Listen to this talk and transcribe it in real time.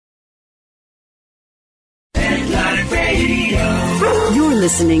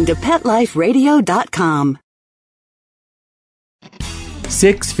listening to PetLifeRadio.com.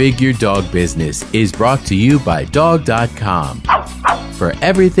 Six Figure Dog Business is brought to you by Dog.com. For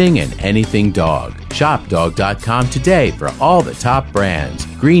everything and anything dog, shop Dog.com today for all the top brands.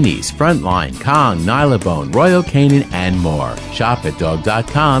 Greenies, Frontline, Kong, Nylabone, Royal Canin, and more. Shop at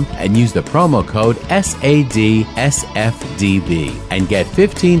Dog.com and use the promo code SADSFDB and get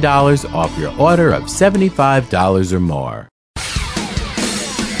 $15 off your order of $75 or more.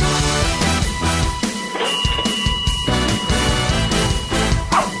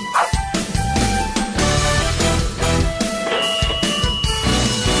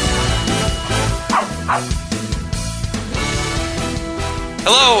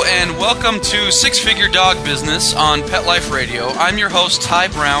 Hello and welcome to Six Figure Dog Business on Pet Life Radio. I'm your host, Ty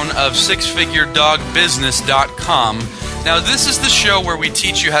Brown of SixFigureDogBusiness.com. Now, this is the show where we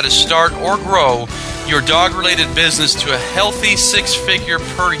teach you how to start or grow your dog-related business to a healthy six-figure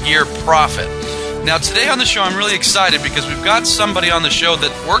per year profit. Now, today on the show, I'm really excited because we've got somebody on the show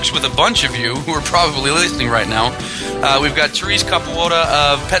that works with a bunch of you who are probably listening right now. We've got Therese Capuota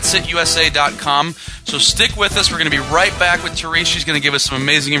of PetSitUSA.com. So stick with us. We're going to be right back with Therese. She's going to give us some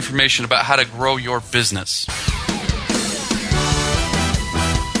amazing information about how to grow your business.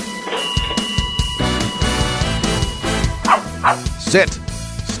 Sit.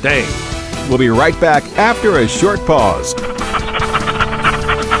 Stay. We'll be right back after a short pause.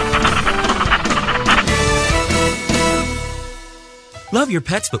 Love your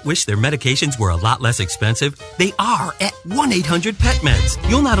pets but wish their medications were a lot less expensive? They are at 1-800-PET-MEDS.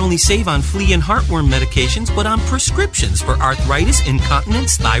 You'll not only save on flea and heartworm medications, but on prescriptions for arthritis,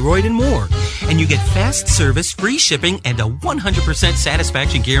 incontinence, thyroid, and more. And you get fast service, free shipping, and a 100%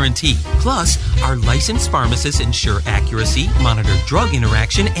 satisfaction guarantee. Plus, our licensed pharmacists ensure accuracy, monitor drug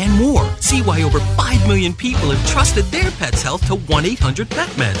interaction, and more. See why over 5 million people have trusted their pet's health to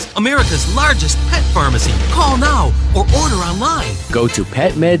 1-800-PET-MEDS, America's largest pet pharmacy. Call now or order online. Go to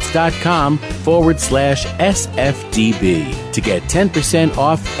PetMeds.com/SFDB to get 10%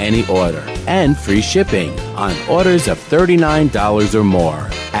 off any order and free shipping on orders of $39 or more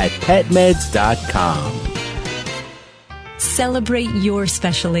at PetMeds.com. Celebrate your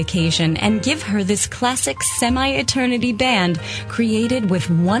special occasion and give her this classic semi-eternity band created with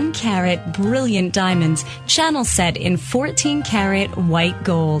 1-carat brilliant diamonds, channel set in 14-carat white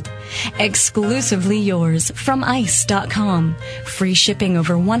gold. Exclusively yours from ICE.com. Free shipping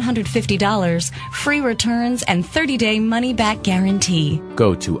over $150, free returns, and 30-day money-back guarantee.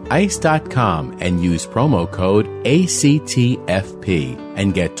 Go to ICE.com and use promo code ACTFP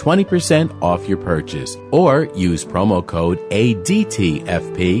and get 20% off your purchase. Or use promo code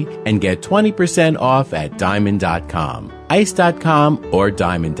ADTFP and get 20% off at Diamond.com. ICE.com or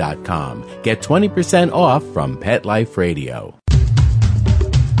Diamond.com. Get 20% off from Pet Life Radio.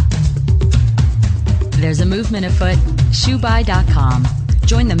 There's a movement afoot. ShoeBuy.com.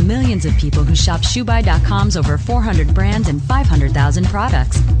 Join the millions of people who shop ShoeBuy.com's over 400 brands and 500,000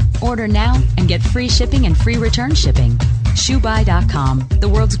 products. Order now and get free shipping and free return shipping. ShoeBuy.com, the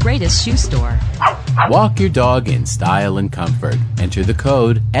world's greatest shoe store. Walk your dog in style and comfort. Enter the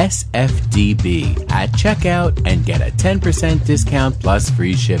code SFDB at checkout and get a 10% discount plus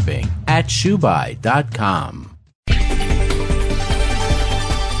free shipping at ShoeBuy.com.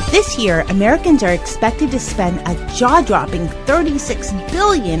 This year, Americans are expected to spend a jaw-dropping $36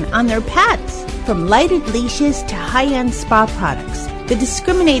 billion on their pets. From lighted leashes to high-end spa products, the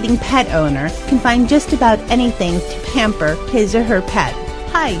discriminating pet owner can find just about anything to pamper his or her pet.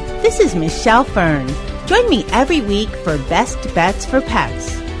 Hi, this is Michelle Fern. Join me every week for Best Bets for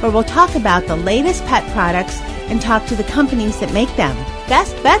Pets, where we'll talk about the latest pet products and talk to the companies that make them.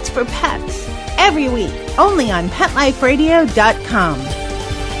 Best Bets for Pets, every week, only on PetLifeRadio.com.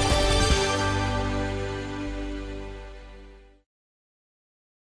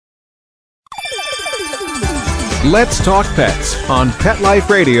 Let's Talk Pets on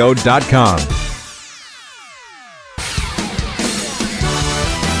PetLifeRadio.com.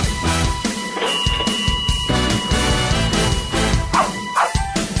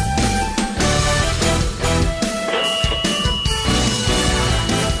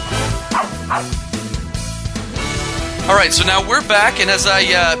 All right, so now we're back, and as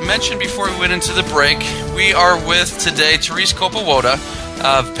I mentioned before we went into the break, we are with today Therese Capuota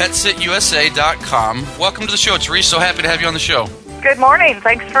of PetSitUSA.com. Welcome to the show, Therese. So happy to have you on the show. Good morning.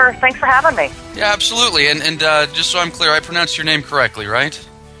 Thanks for having me. Yeah, absolutely. And just so I'm clear, I pronounced your name correctly, right?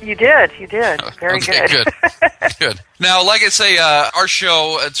 You did. Very okay, good. Good. Now, like I say, our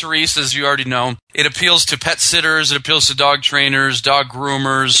show, Therese, as you already know, it appeals to pet sitters, it appeals to dog trainers, dog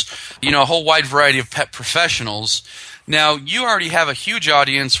groomers, a whole wide variety of pet professionals. Now, you already have a huge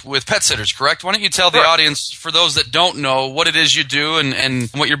audience with pet sitters, correct? Why don't you tell the audience, for those that don't know, what it is you do and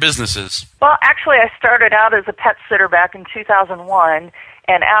what your business is? Well, actually, I started out as a pet sitter back in 2001,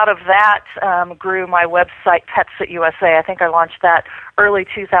 and out of that grew my website, Pet Sit USA. I think I launched that early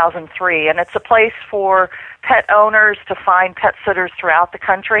 2003, and it's a place for pet owners to find pet sitters throughout the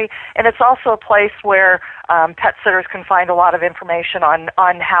country, and it's also a place where pet sitters can find a lot of information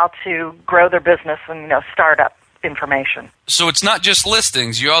on how to grow their business and start up information. So it's not just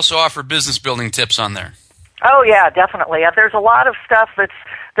listings. You also offer business building tips on there. Oh, yeah, definitely. There's a lot of stuff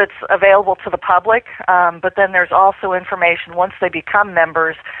that's available to the public, but then there's also information once they become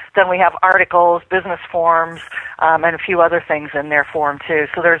members. Then we have articles, business forums, and a few other things in there for them too.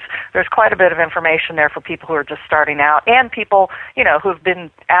 So there's quite a bit of information there for people who are just starting out, and people who've been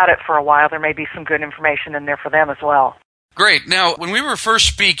at it for a while. There may be some good information in there for them as well. Great. Now, when we were first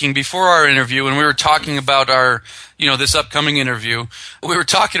speaking before our interview, when we were talking about our, this upcoming interview, we were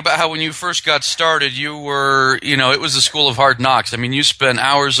talking about how when you first got started, you were, it was a school of hard knocks. I mean, you spent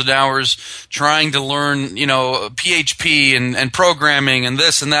hours and hours trying to learn, PHP and programming and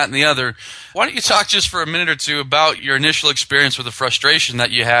this and that and the other. Why don't you talk just for a minute or two about your initial experience with the frustration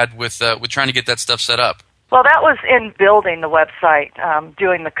that you had with trying to get that stuff set up? Well, that was in building the website,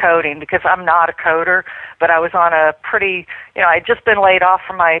 doing the coding, because I'm not a coder, but I was on a pretty, I'd just been laid off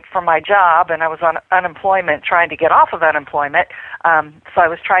from my job, and I was on unemployment, trying to get off of unemployment. So I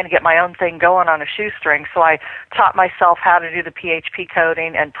was trying to get my own thing going on a shoestring. So I taught myself how to do the PHP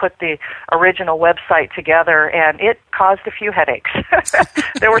coding and put the original website together, and it caused a few headaches.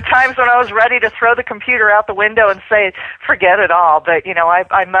 There were times when I was ready to throw the computer out the window and say, forget it all. But,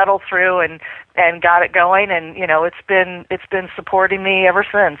 I muddled through and got it going, and it's been supporting me ever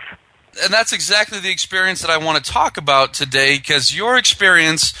since. And that's exactly the experience that I want to talk about today, because your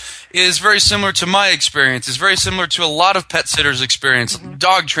experience is very similar to my experience. It's very similar to a lot of pet sitters' experience,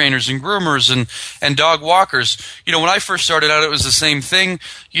 dog trainers and groomers and dog walkers. When I first started out, it was the same thing.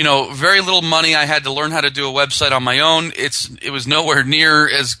 Very little money. I had to learn how to do a website on my own. It was nowhere near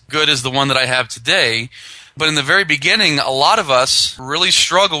as good as the one that I have today. But in the very beginning, a lot of us really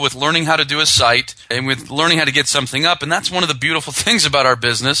struggle with learning how to do a site and with learning how to get something up. And that's one of the beautiful things about our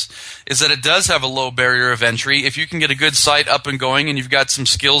business, is that it does have a low barrier of entry. If you can get a good site up and going and you've got some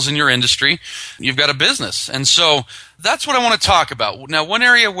skills in your industry, you've got a business. And so that's what I want to talk about. Now, one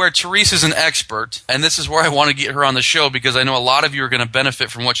area where Therese is an expert, and this is where I want to get her on the show because I know a lot of you are going to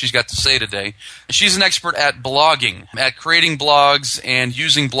benefit from what she's got to say today. She's an expert at blogging, at creating blogs and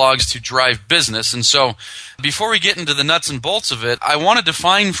using blogs to drive business. And so before we get into the nuts and bolts of it, I want to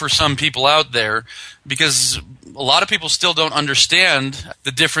define for some people out there, because a lot of people still don't understand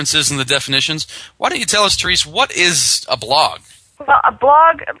the differences and the definitions. Why don't you tell us, Therese, what is a blog? Well, a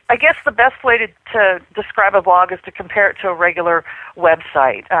blog, I guess the best way to describe a blog is to compare it to a regular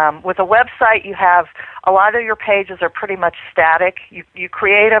website. With a website, you have a lot of your pages are pretty much static. You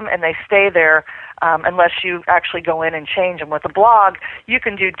create them and they stay there unless you actually go in and change them. With a blog, you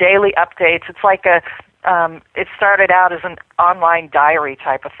can do daily updates. It's like it started out as an online diary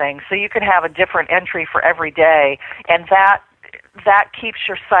type of thing. So you can have a different entry for every day, and that keeps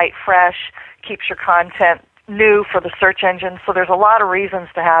your site fresh, keeps your content new for the search engine. So there's a lot of reasons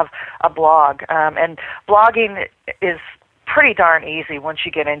to have a blog. And blogging is pretty darn easy once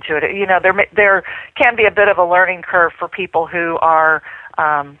you get into it. There can be a bit of a learning curve for people who are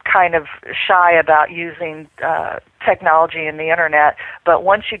kind of shy about using technology and the internet, but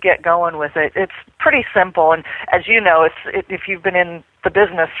once you get going with it, it's pretty simple. And as you know, if you've been in the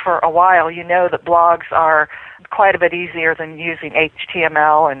business for a while, you know that blogs are quite a bit easier than using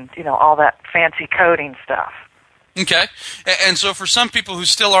HTML and all that fancy coding stuff. Okay. And so for some people who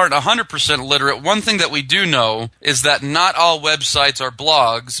still aren't 100% literate, one thing that we do know is that not all websites are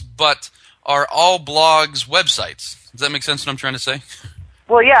blogs, but are all blogs websites. Does that make sense what I'm trying to say?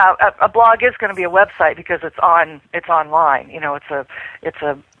 Well, yeah, a blog is going to be a website because it's online. It's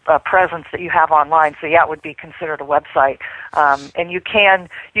a presence that you have online. So yeah, it would be considered a website. And you can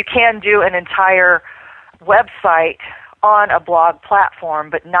do an entire website on a blog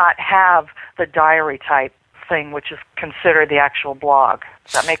platform, but not have the diary type thing, which is considered the actual blog.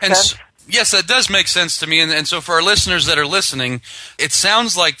 Does that make sense? Yes, that does make sense to me. And so for our listeners that are listening, it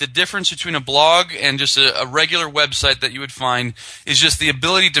sounds like the difference between a blog and just a regular website that you would find is just the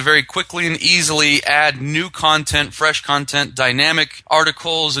ability to very quickly and easily add new content, fresh content, dynamic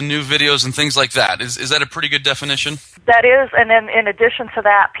articles and new videos and things like that. Is that a pretty good definition? That is, and then in addition to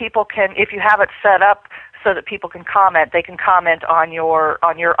that, people can, if you have it set up so that people can comment. They can comment on your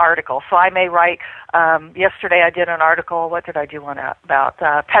article. So I may write. Yesterday I did an article. What did I do one about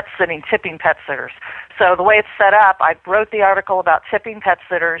pet sitting, tipping pet sitters? So the way it's set up, I wrote the article about tipping pet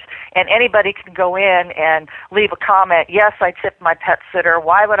sitters, and anybody can go in and leave a comment. Yes, I tipped my pet sitter.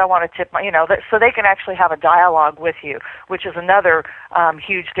 Why would I want to tip my? So they can actually have a dialogue with you, which is another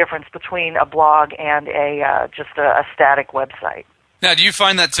huge difference between a blog and just a static website. Now, do you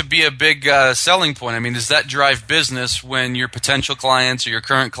find that to be a big selling point? I mean, does that drive business when your potential clients or your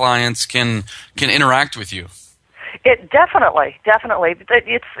current clients can interact with you? It definitely.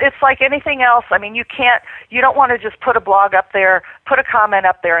 It's like anything else. I mean, you don't want to just put a blog up there, put a comment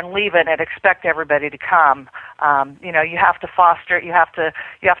up there, and leave it and expect everybody to come. You have to foster it. You have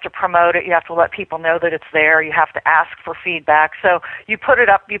to promote it. You have to let people know that it's there. You have to ask for feedback. So you put it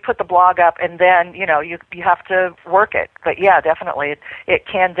up, you put the blog up, and then you have to work it. But yeah, definitely, it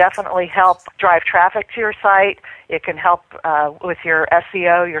can definitely help drive traffic to your site. It can help with your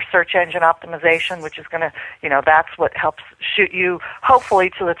SEO, your search engine optimization, which is going to, that's what helps shoot you hopefully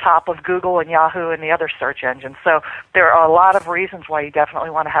to the top of Google and Yahoo and the other search engines. So there are a lot of reasons why you definitely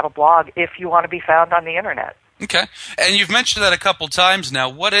want to have a blog if you want to be found on the internet. Okay, and you've mentioned that a couple times now.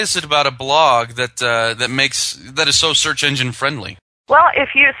 What is it about a blog that is so search engine friendly? Well, if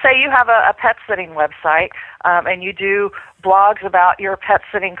you say you have a pet sitting website and you do blogs about your pet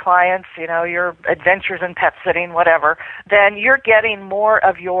sitting clients, your adventures in pet sitting, whatever, then you're getting more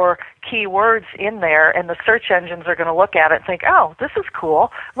of your keywords in there, and the search engines are going to look at it and think, oh, this is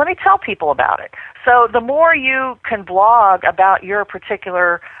cool. Let me tell people about it. So the more you can blog about your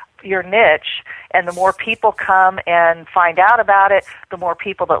niche, and the more people come and find out about it, the more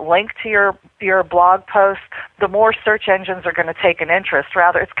people that link to your blog post, the more search engines are going to take an interest.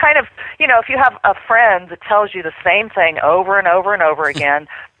 Rather, it's kind of, if you have a friend that tells you the same thing over and over and over again,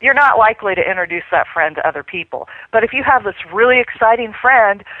 you're not likely to introduce that friend to other people. But if you have this really exciting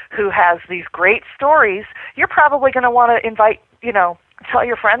friend who has these great stories, you're probably going to want to invite, tell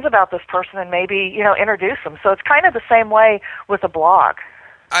your friends about this person and maybe, introduce them. So it's kind of the same way with a blog.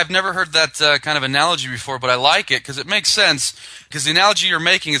 I've never heard that kind of analogy before, but I like it because it makes sense. Because the analogy you're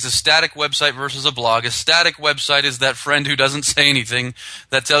making is a static website versus a blog. A static website is that friend who doesn't say anything,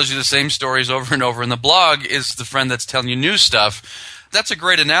 that tells you the same stories over and over. And the blog is the friend that's telling you new stuff. That's a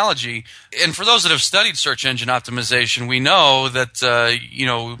great analogy. And for those that have studied search engine optimization, we know that,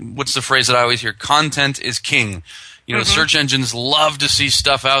 what's the phrase that I always hear? Content is king. Search engines love to see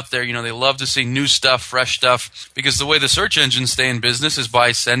stuff out there. They love to see new stuff, fresh stuff, because the way the search engines stay in business is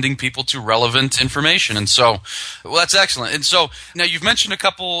by sending people to relevant information. And so, that's excellent. And so, now you've mentioned a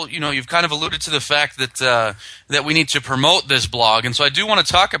couple, you've kind of alluded to the fact that we need to promote this blog. And so I do want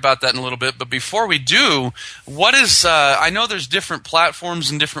to talk about that in a little bit. But before we do, what is, I know there's different platforms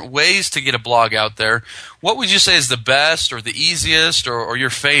and different ways to get a blog out there. What would you say is the best or the easiest or your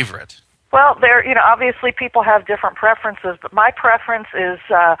favorite? Well, obviously people have different preferences, but my preference is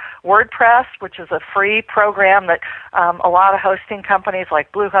WordPress, which is a free program that a lot of hosting companies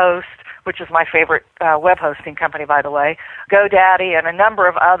like Bluehost, which is my favorite web hosting company, by the way, GoDaddy, and a number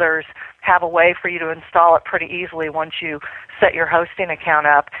of others have a way for you to install it pretty easily once you set your hosting account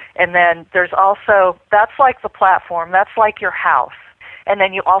up. And then there's also, that's like the platform, that's like your house. And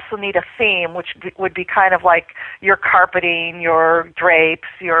then you also need a theme, which would be kind of like your carpeting, your drapes,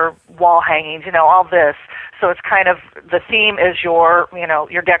 your wall hangings, all this. So it's kind of, the theme is your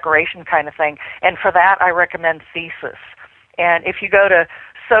decoration kind of thing. And for that, I recommend Thesis. And if you go to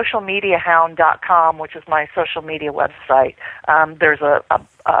socialmediahound.com, which is my social media website, there's a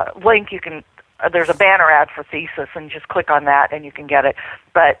link there's a banner ad for Thesis, and just click on that and you can get it.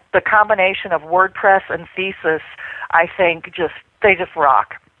 But the combination of WordPress and Thesis, I think they just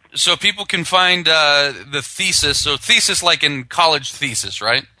rock. So people can find the Thesis. So Thesis like in college thesis,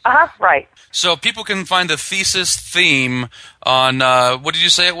 right? Right. So people can find the Thesis theme on, what did you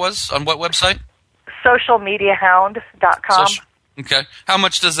say it was? On what website? Socialmediahound.com. Okay. How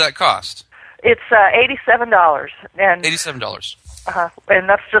much does that cost? It's $87. And $87. And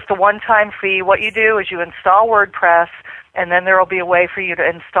that's just a one-time fee. What you do is you install WordPress, and then there will be a way for you to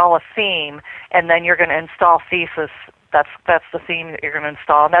install a theme, and then you're going to install Thesis. That's the theme that you're going to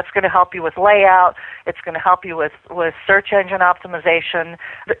install, and that's going to help you with layout. It's going to help you with search engine optimization.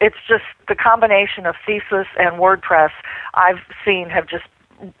 It's just the combination of Thesis and WordPress I've seen have just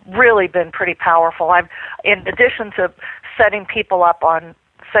really been pretty powerful. In addition to setting people's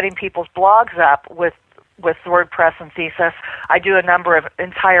blogs up with WordPress and Thesis, I do a number of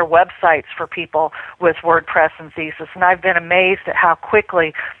entire websites for people with WordPress and Thesis, and I've been amazed at how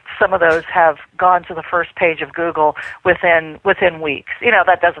quickly some of those have gone to the first page of Google within weeks.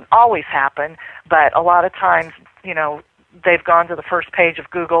 That doesn't always happen, but a lot of times, they've gone to the first page of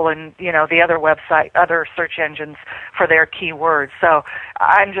Google and, the other search engines for their keywords. So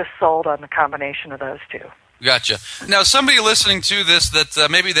I'm just sold on the combination of those two. Gotcha. Now, somebody listening to this that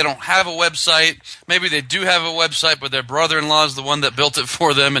maybe they don't have a website, maybe they do have a website, but their brother-in-law is the one that built it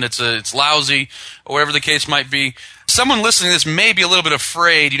for them, and it's lousy, or whatever the case might be. Someone listening to this may be a little bit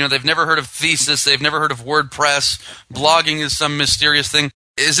afraid. They've never heard of Thesis, they've never heard of WordPress. Blogging is some mysterious thing.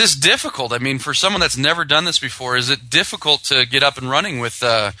 Is this difficult? I mean, for someone that's never done this before, is it difficult to get up and running with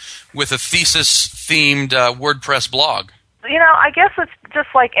a Thesis-themed WordPress blog? I guess it's just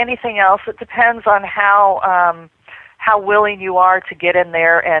like anything else. It depends on how willing you are to get in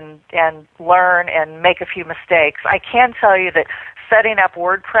there and learn and make a few mistakes. I can tell you that setting up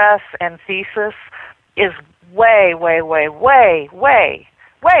WordPress and Thesis is way, way, way, way, way,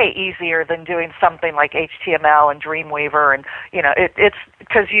 way easier than doing something like HTML and Dreamweaver, and it's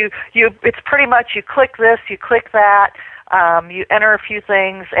because it's pretty much you click this, you click that, you enter a few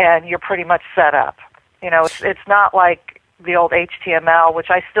things, and you're pretty much set up. It's not like the old HTML, which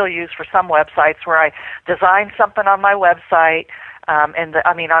I still use for some websites, where I design something on my website, on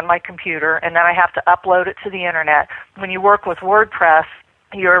my computer, and then I have to upload it to the internet. When you work with WordPress,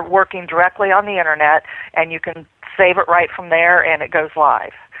 you're working directly on the internet, and you can save it right from there, and it goes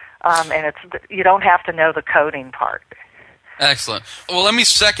live. And you don't have to know the coding part. Excellent. Well, let me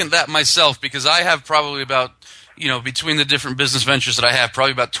second that myself, because I have probably about, between the different business ventures that I have,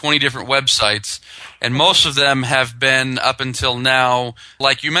 probably about 20 different websites, and most of them have been, up until now,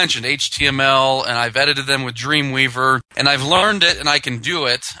 like you mentioned, HTML, and I've edited them with Dreamweaver, and I've learned it, and I can do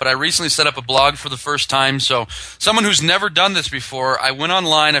it, but I recently set up a blog for the first time, so someone who's never done this before, I went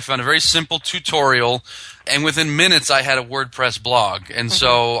online, I found a very simple tutorial, and within minutes I had a WordPress blog. And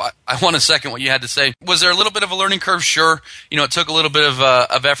so I want to second what you had to say. Was there a little bit of a learning curve? Sure. It took a little bit of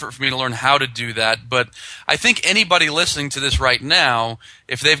effort for me to learn how to do that. But I think anybody listening to this right now,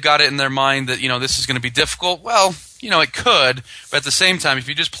 if they've got it in their mind that, this is going to be difficult, well, it could. But at the same time, if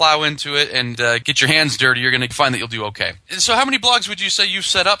you just plow into it and get your hands dirty, you're going to find that you'll do okay. So how many blogs would you say you've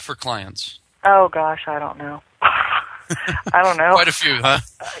set up for clients? Oh, gosh, I don't know. I don't know. Quite a few, huh?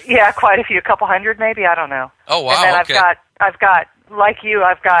 Yeah, quite a few. A couple hundred, maybe. I don't know. Oh, wow. And then okay. I've got, like you,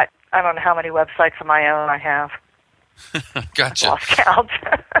 I don't know how many websites of my own I have. Gotcha. I've lost count.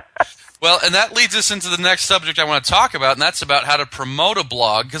 Well, and that leads us into the next subject I want to talk about, and that's about how to promote a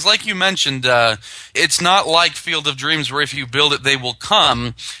blog. Because like you mentioned, it's not like Field of Dreams where if you build it, they will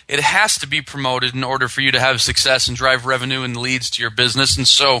come. It has to be promoted in order for you to have success and drive revenue and leads to your business. And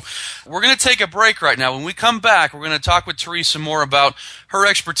so we're going to take a break right now. When we come back, we're going to talk with Teresa more about her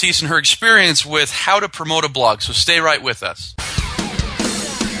expertise and her experience with how to promote a blog. So stay right with us.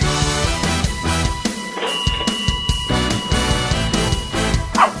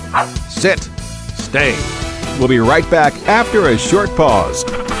 Sit. Stay. We'll be right back after a short pause.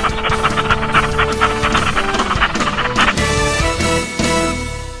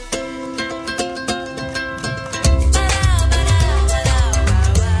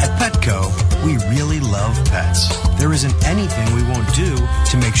 At Petco, we really love pets. There isn't anything we won't do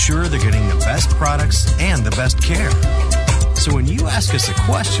to make sure they're getting the best products and the best care. So when you ask us a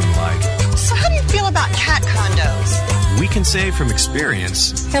question like, so how do you feel about cat condos? We can say from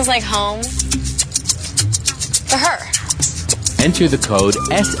experience, feels like home for her. Enter the code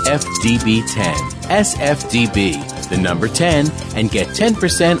SFDB10, SFDB, the number 10, and get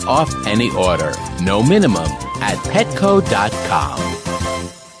 10% off any order. No minimum at petco.com.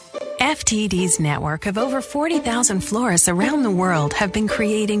 FTD's network of over 40,000 florists around the world have been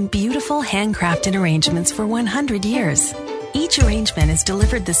creating beautiful handcrafted arrangements for 100 years. Each arrangement is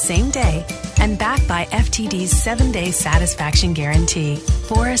delivered the same day and backed by FTD's 7-day satisfaction guarantee.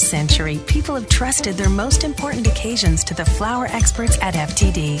 For a century, people have trusted their most important occasions to the flower experts at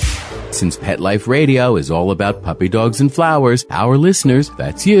FTD. Since Pet Life Radio is all about puppy dogs and flowers, our listeners,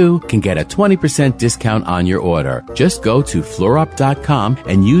 that's you, can get a 20% discount on your order. Just go to Fluorop.com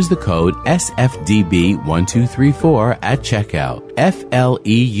and use the code SFDB1234 at checkout. FLEUROP.com,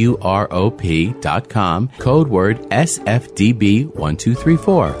 code word SFDB1234.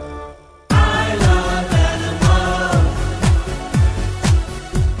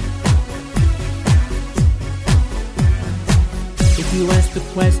 You ask the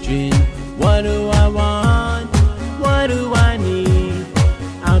question, what do I want? What do I need?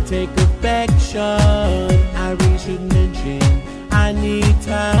 I'll take affection. I really should mention I need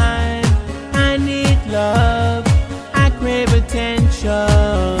time. I need love. I crave attention.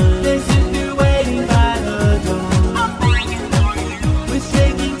 Listen to waiting by the door. With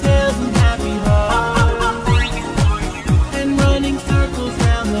shaking tail.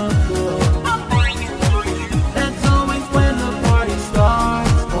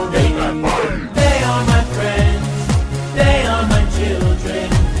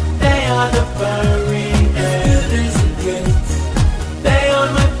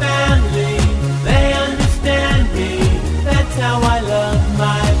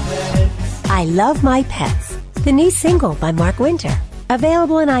 Love My Pets, the new single by Mark Winter,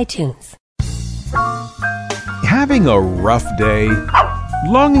 available on iTunes. Having a rough day?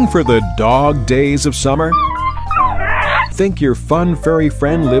 Longing for the dog days of summer? Think your fun furry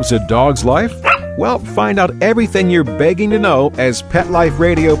friend lives a dog's life? Well, find out everything you're begging to know as Pet Life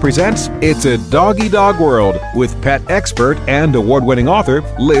Radio presents It's a Doggy Dog World with pet expert and award-winning author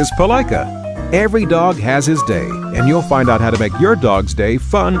Liz Palaika. Every dog has his day, and you'll find out how to make your dog's day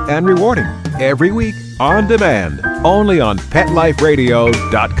fun and rewarding. Every week, on demand, only on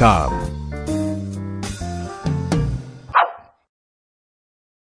PetLifeRadio.com.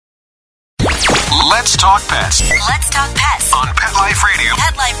 Let's talk pets. Let's talk pets On Pet Life Radio.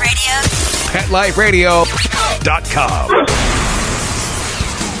 Pet Life Radio. PetLifeRadio.com.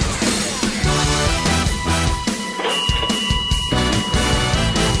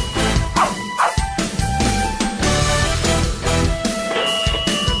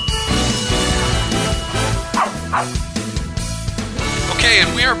 Okay,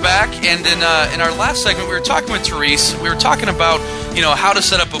 and we are back, and in our last segment, we were talking with Therese. We were talking about, how to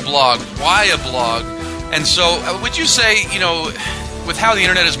set up a blog, why a blog, and so would you say, with how the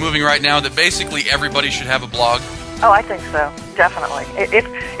internet is moving right now, that basically everybody should have a blog? Oh, I think so, definitely.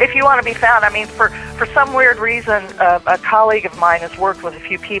 If you want to be found, for some weird reason, a colleague of mine has worked with a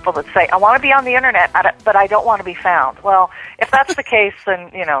few people that say, I want to be on the internet, but I don't want to be found. Well, if that's the case,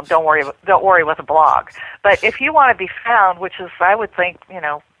 then, don't worry with a blog. But if you want to be found, which is, I would think,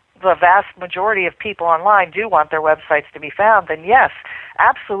 the vast majority of people online do want their websites to be found, then yes,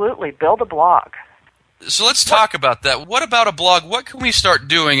 absolutely, build a blog. So let's talk about that. What about a blog? What can we start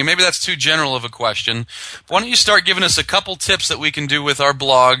doing? And maybe that's too general of a question. Why don't you start giving us a couple tips that we can do with our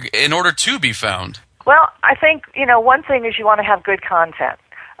blog in order to be found? Well, I think, one thing is you want to have good content.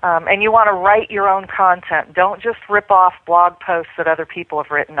 And you want to write your own content. Don't just rip off blog posts that other people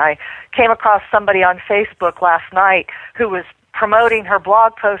have written. I came across somebody on Facebook last night who was promoting her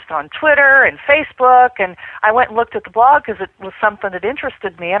blog post on Twitter and Facebook, and I went and looked at the blog because it was something that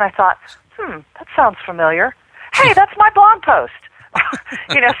interested me, and I thought, that sounds familiar. Hey, that's my blog post.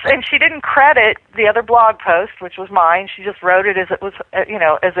 And she didn't credit the other blog post, which was mine. She just wrote it as it was,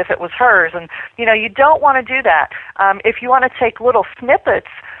 as if it was hers. And, you don't want to do that. If you want to take little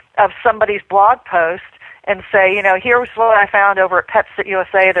snippets of somebody's blog post and say, here's what I found over at Pet Sit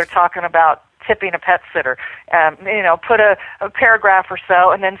USA. They're talking about tipping a pet sitter. Put a paragraph or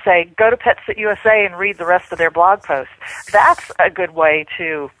so and then say, go to Pet Sit USA and read the rest of their blog post. That's a good way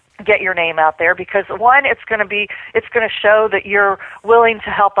to get your name out there because, one, it's going to show that you're willing to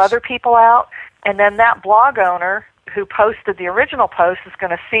help other people out, and then that blog owner who posted the original post is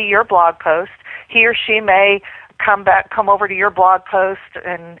going to see your blog post. He or she may come over to your blog post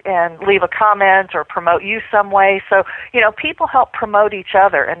and leave a comment or promote you some way. So, people help promote each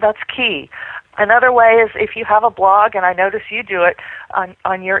other, and that's key. Another way is if you have a blog, and I notice you do it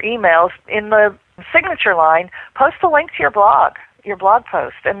on your emails, in the signature line, post a link to your blog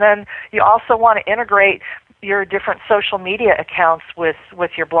post. And then you also want to integrate your different social media accounts with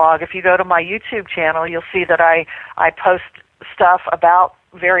your blog. If you go to my YouTube channel, you'll see that I post stuff about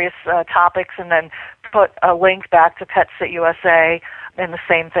various topics and then put a link back to Pet Sit USA, and the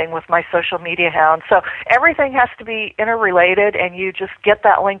same thing with my social media hound. So everything has to be interrelated, and you just get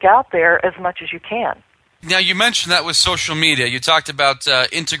that link out there as much as you can. Now, you mentioned that with social media. You talked about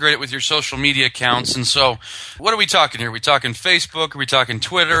integrate it with your social media accounts. And so what are we talking here? Are we talking Facebook? Are we talking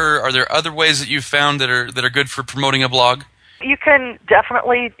Twitter? Are there other ways that you've found that are good for promoting a blog? You can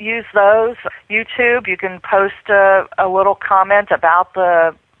definitely use those. YouTube, you can post a little comment about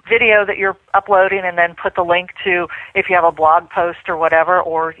the video that you're uploading and then put the link to if you have a blog post or whatever,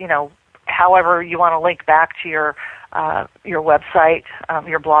 or, however you want to link back to your website,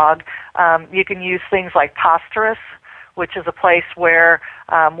 your blog. You can use things like Posterous, which is a place where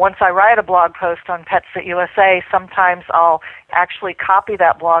once I write a blog post on Pet Sit USA, sometimes I'll actually copy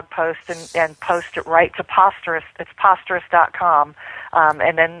that blog post and post it right to Posterous. It's posterous.com,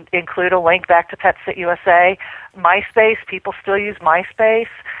 and then include a link back to Pet Sit USA. MySpace, people still use MySpace.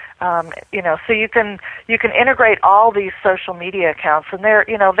 So you can integrate all these social media accounts, and there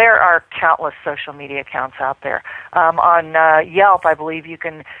are countless social media accounts out there. On Yelp, I believe you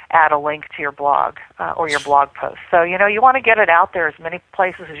can add a link to your blog or your blog post. So you want to get it out there as many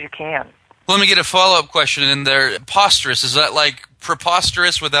places as you can. Well, let me get a follow-up question in there. Posterous, is that like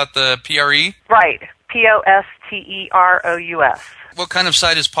preposterous without the PRE? Right, Posterous. What kind of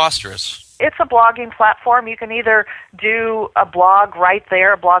site is Posterous? It's a blogging platform. You can either do a blog right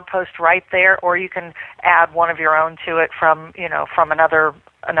there, a blog post right there, or you can add one of your own to it from another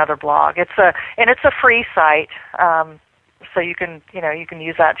blog. It's a free site, so you can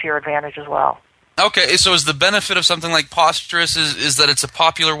use that to your advantage as well. Okay, so is the benefit of something like Posterous is that it's a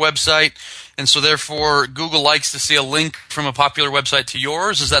popular website, and so therefore Google likes to see a link from a popular website to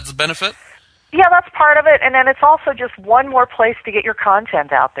yours? Is that the benefit? Yeah, that's part of it, and then it's also just one more place to get your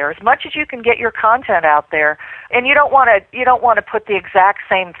content out there. As much as you can get your content out there, and you don't want to put the exact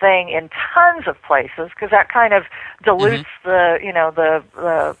same thing in tons of places because that kind of dilutes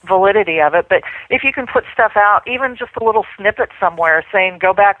the validity of it. But if you can put stuff out, even just a little snippet somewhere saying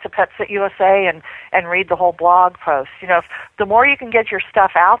go back to Pets at USA and read the whole blog post. The more you can get your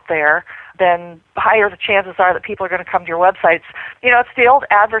stuff out there, then higher the chances are that people are going to come to your websites. It's the old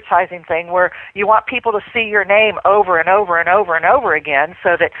advertising thing where you want people to see your name over and over and over and over again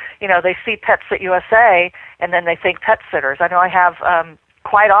so that, they see Pets at USA and then they think pet sitters. I know I have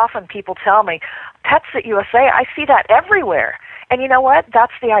quite often people tell me, Pets at USA, I see that everywhere. And you know what?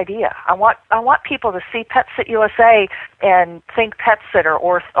 That's the idea. I want people to see Pets at USA and think pet sitter,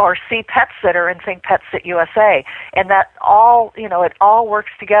 or see pet sitter and think Pets at USA. And that all, it all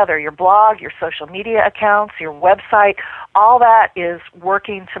works together. Your blog, your social media accounts, your website, all that is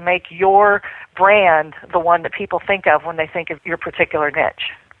working to make your brand the one that people think of when they think of your particular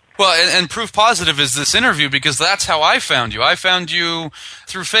niche. Well, and proof positive is this interview because that's how I found you. I found you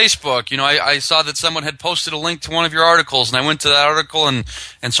through Facebook. I saw that someone had posted a link to one of your articles, and I went to that article, and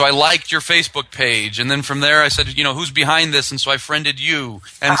so I liked your Facebook page. And then from there I said, who's behind this? And so I friended you.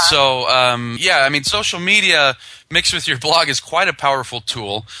 And so, social media mixed with your blog is quite a powerful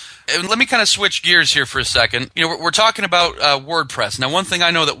tool. And let me kind of switch gears here for a second. We're talking about WordPress. Now, one thing I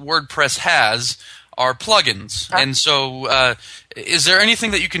know that WordPress has are plugins. And so is there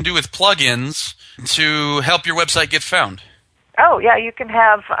anything that you can do with plugins to help your website get found? Oh, yeah, you can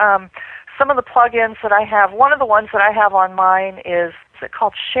have some of the plugins that I have. One of the ones that I have on mine is it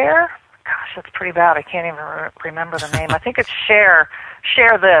called Share? Gosh, that's pretty bad. I can't even remember the name. I think it's Share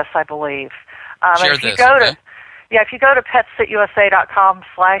This, I believe. If you go to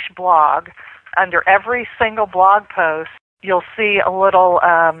petsatusa.com/blog, under every single blog post, you'll see a little,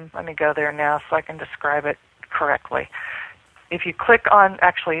 let me go there now so I can describe it correctly. If you click on,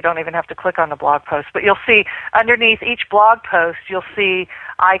 actually you don't even have to click on the blog post, but you'll see underneath each blog post, you'll see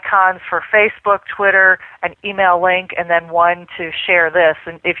icons for Facebook, Twitter, an email link, and then one to share this.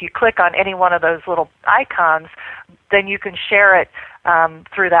 And if you click on any one of those little icons, then you can share it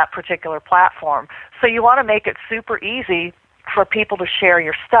through that particular platform. So you want to make it super easy for people to share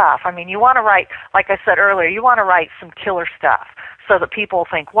your stuff. I mean, you want to write, like I said earlier, you want to write some killer stuff so that people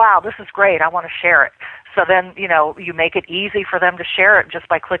think, wow, this is great, I want to share it. So then, you make it easy for them to share it just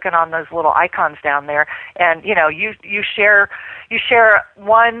by clicking on those little icons down there. And, you share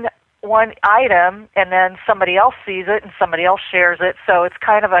one item and then somebody else sees it and somebody else shares it. So it's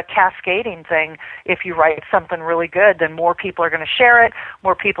kind of a cascading thing. If you write something really good, then more people are going to share it,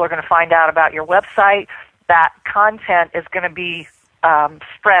 more people are going to find out about your website. That content is going to be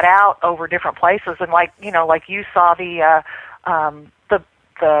spread out over different places, and like you saw the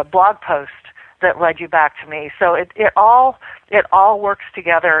blog post that led you back to me. So it all works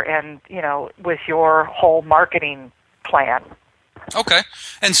together, and with your whole marketing plan. Okay,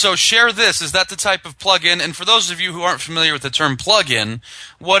 and so Share This, is that the type of plugin? And for those of you who aren't familiar with the term plugin,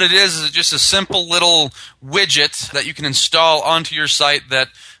 what it is just a simple little widget that you can install onto your site that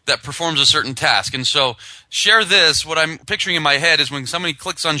performs a certain task. And so Share This, what I'm picturing in my head is when somebody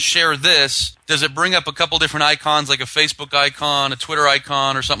clicks on Share This, does it bring up a couple different icons, like a Facebook icon, a Twitter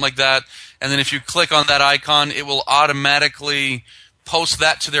icon, or something like that? And then if you click on that icon, it will automatically post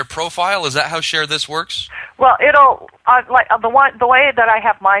that to their profile? Is that how Share This works? Well, it'll the way that I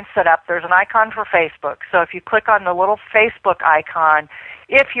have mine set up, there's an icon for Facebook. So if you click on the little Facebook icon,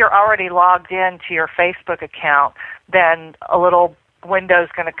 if you're already logged into your Facebook account, then a little window's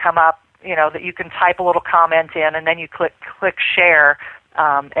going to come up, that you can type a little comment in, and then you click share,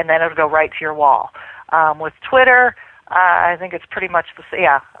 and then it'll go right to your wall. With Twitter, I think it's pretty much the same.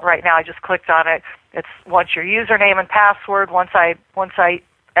 Yeah, right now I just clicked on it. It's once your username and password. Once I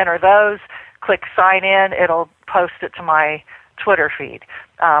enter those, click sign in, it'll post it to my Twitter feed.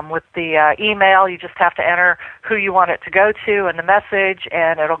 With the email, you just have to enter who you want it to go to and the message,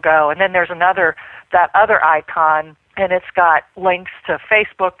 and it'll go. And then there's that other icon, and it's got links to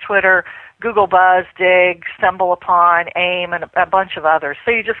Facebook, Twitter, Google Buzz, Dig, StumbleUpon, AIM, and a bunch of others.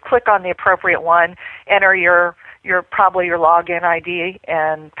 So you just click on the appropriate one, enter your login ID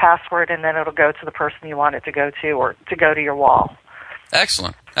and password, and then it'll go to the person you want it to go to, or to go to your wall.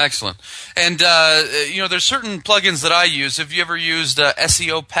 Excellent. And there's certain plugins that I use. Have you ever used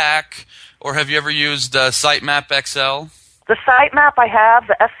SEO Pack, or have you ever used Sitemap XL? The Sitemap I have.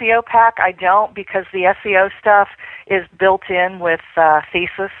 The SEO Pack I don't, because the SEO stuff is built in with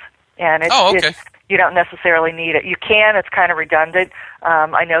Thesis, and you don't necessarily need it. You can. It's kind of redundant.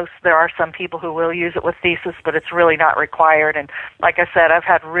 I know there are some people who will use it with Thesis, but it's really not required. And like I said, I've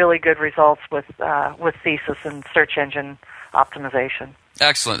had really good results with Thesis and search engine optimization.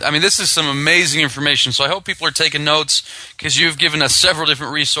 Excellent. I mean, this is some amazing information. So I hope people are taking notes, because you've given us several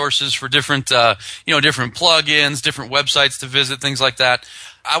different resources for different, different plugins, different websites to visit, things like that.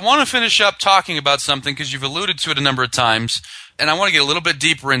 I want to finish up talking about something, because you've alluded to it a number of times, and I want to get a little bit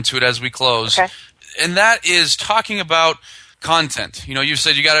deeper into it as we close. Okay. And that is talking about content. You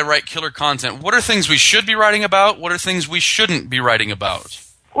said you got to write killer content. What are things we should be writing about? What are things we shouldn't be writing about?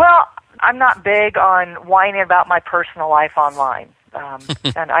 Well, I'm not big on whining about my personal life online.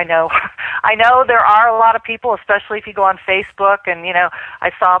 And I know there are a lot of people, especially if you go on Facebook, and,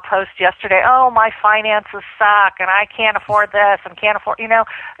 I saw a post yesterday, my finances suck, and I can't afford this, and can't afford,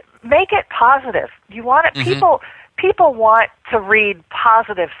 make it positive. You want it, people want to read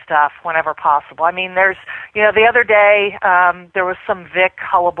positive stuff whenever possible. I mean, there's, the other day, there was some Vic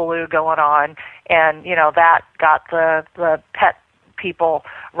hullabaloo going on, and, that got the pet people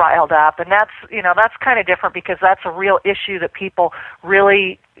riled up, and that's kind of different, because that's a real issue that people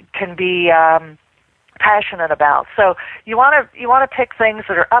really can be passionate about. So you want to pick things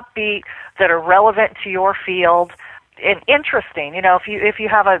that are upbeat, that are relevant to your field, and interesting. If you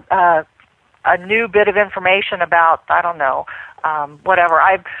have a new bit of information about, I don't know, whatever.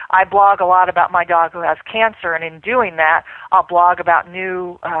 I blog a lot about my dog who has cancer, and in doing that, I'll blog about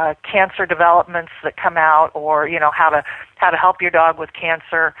new cancer developments that come out, or how to help your dog with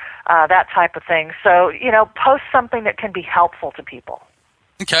cancer, that type of thing. So post something that can be helpful to people.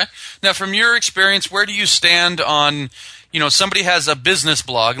 Okay. Now, from your experience, where do you stand on, somebody has a business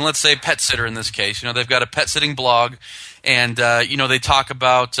blog, and let's say Pet Sitter in this case, they've got a pet sitting blog, and, they talk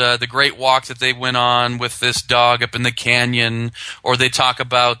about the great walk that they went on with this dog up in the canyon, or they talk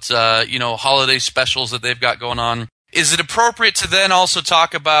about, holiday specials that they've got going on. Is it appropriate to then also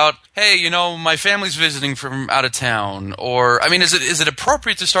talk about, hey, my family's visiting from out of town? Or, is it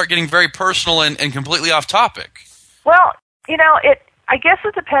appropriate to start getting very personal and completely off topic? Well, I guess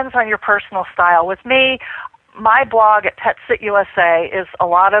it depends on your personal style. With me, my blog at Pet Sit USA is a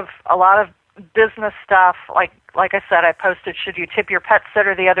lot of business stuff. Like I said, I posted "Should you tip your pet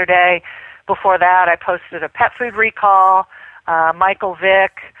sitter?" the other day. Before that, I posted a pet food recall, Michael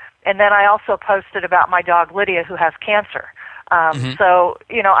Vick, and then I also posted about my dog Lydia, who has cancer. So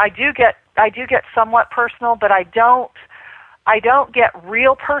I do get somewhat personal, but I don't get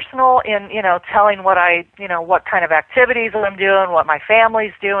real personal in, telling what what kind of activities I'm doing, what my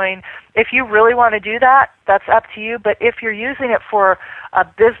family's doing. If you really want to do that, that's up to you. But if you're using it for a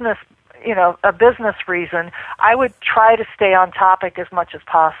business reason, I would try to stay on topic as much as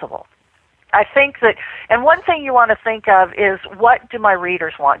possible. I think that, and one thing you want to think of is, what do my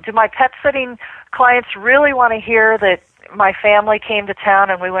readers want? Do my pet sitting clients really want to hear that my family came to town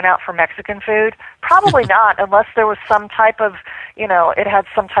and we went out for Mexican food? Probably not, unless there was some type of, it had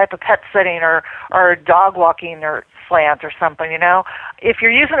some type of pet sitting or dog walking or slant or something, If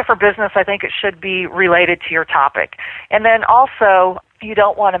you're using it for business, I think it should be related to your topic. And then also, you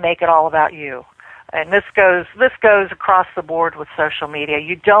don't want to make it all about you. And this goes across the board with social media.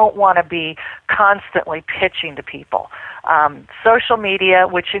 You don't want to be constantly pitching to people. Social media,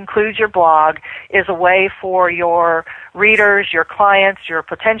 which includes your blog, is a way for your readers, your clients, your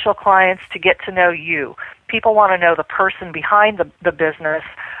potential clients to get to know you. People want to know the person behind the business,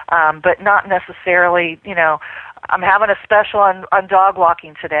 but not necessarily, I'm having a special on dog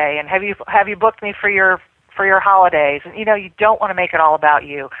walking today, and have you booked me for your holidays? And, you don't want to make it all about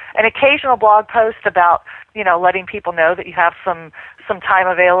you. An occasional blog post about, letting people know that you have some time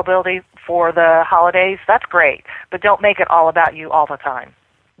availability for the holidays, that's great. But don't make it all about you all the time.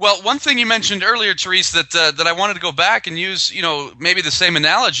 Well, one thing you mentioned earlier, Therese, that I wanted to go back and use, maybe the same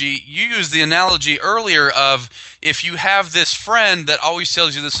analogy. You used the analogy earlier of, if you have this friend that always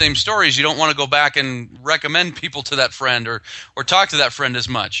tells you the same stories, you don't want to go back and recommend people to that friend or talk to that friend as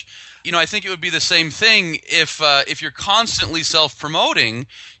much. I think it would be the same thing if you're constantly self-promoting.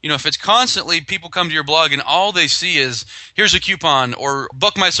 If it's constantly people come to your blog and all they see is, here's a coupon, or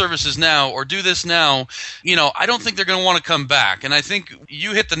book my services now, or do this now, I don't think they're going to want to come back. And I think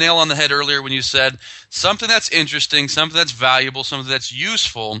you hit the nail on the head earlier when you said something that's interesting, something that's valuable, something that's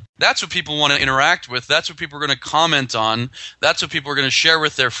useful. That's what people want to interact with. That's what people are going to comment on. That's what people are going to share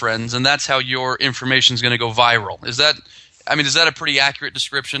with their friends. And that's how your information is going to go viral. Is that a pretty accurate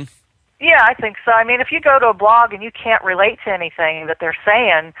description? Yeah, I think so. If you go to a blog and you can't relate to anything that they're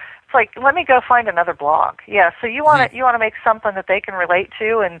saying, it's like, let me go find another blog. Yeah, so you want to make something that they can relate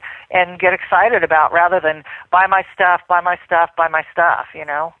to and get excited about, rather than buy my stuff.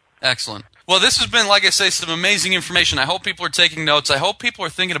 Excellent. Well, this has been, like I say, some amazing information. I hope people are taking notes. I hope people are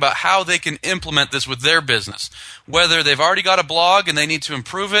thinking about how they can implement this with their business, whether they've already got a blog and they need to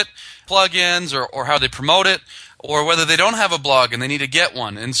improve it, plugins, or how they promote it, or whether they don't have a blog and they need to get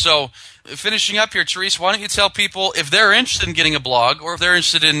one. And so, finishing up here, Therese, why don't you tell people if they're interested in getting a blog or if they're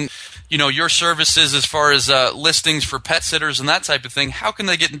interested in your services as far as listings for pet sitters and that type of thing, how can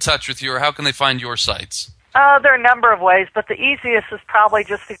they get in touch with you or how can they find your sites? There are a number of ways, but the easiest is probably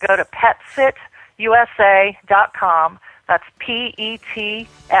just to go to PetSitUSA.com. That's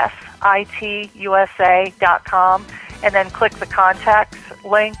PetSitusa.com, and then click the contacts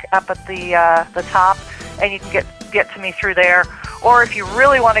link up at the top, and you can get to me through there. Or if you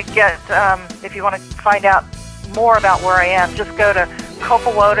really want to if you want to find out more about where I am, just go to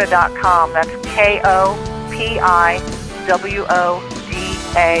Kopiwoda.com. That's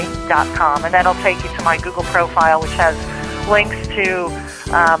KOPIWODA.com, and that'll take you to my Google profile, which has links to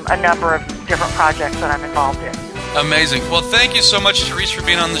a number of different projects that I'm involved in. Amazing. Well, thank you so much, Therese, for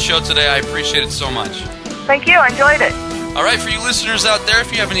being on the show today. I appreciate it so much. Thank you. I enjoyed it. All right, for you listeners out there,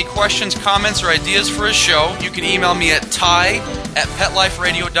 if you have any questions, comments, or ideas for a show, you can email me at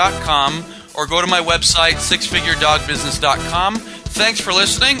ty@petliferadio.com or go to my website, sixfiguredogbusiness.com. Thanks for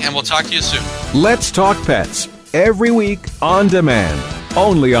listening, and we'll talk to you soon. Let's Talk Pets, every week on demand,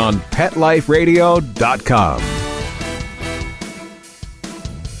 only on PetLifeRadio.com.